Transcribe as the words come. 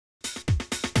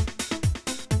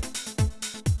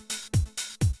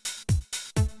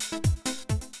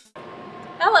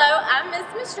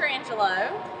Mr.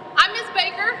 Angelo. I'm Miss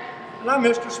Baker. And I'm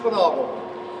Mr.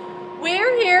 Spinagle.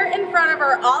 We're here in front of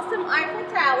our awesome Eiffel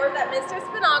Tower that Mr.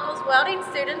 Spinagle's welding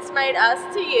students made us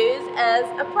to use as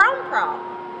a prom.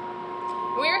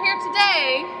 We're here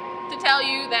today to tell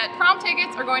you that prom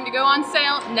tickets are going to go on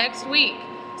sale next week,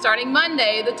 starting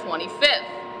Monday the 25th.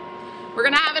 We're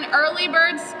going to have an early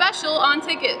bird special on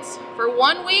tickets. For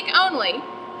 1 week only,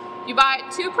 you buy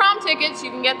 2 prom tickets,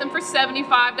 you can get them for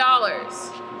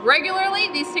 $75. Regularly,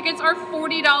 these tickets are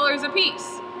 $40 a piece.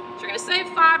 So you're going to save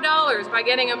 $5 by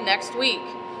getting them next week.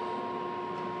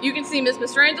 You can see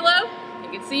Mr. Angelo, you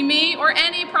can see me, or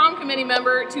any prom committee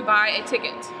member to buy a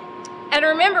ticket. And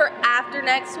remember, after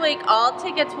next week, all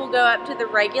tickets will go up to the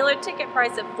regular ticket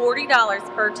price of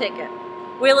 $40 per ticket.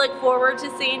 We look forward to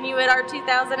seeing you at our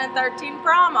 2013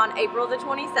 prom on April the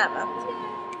 27th.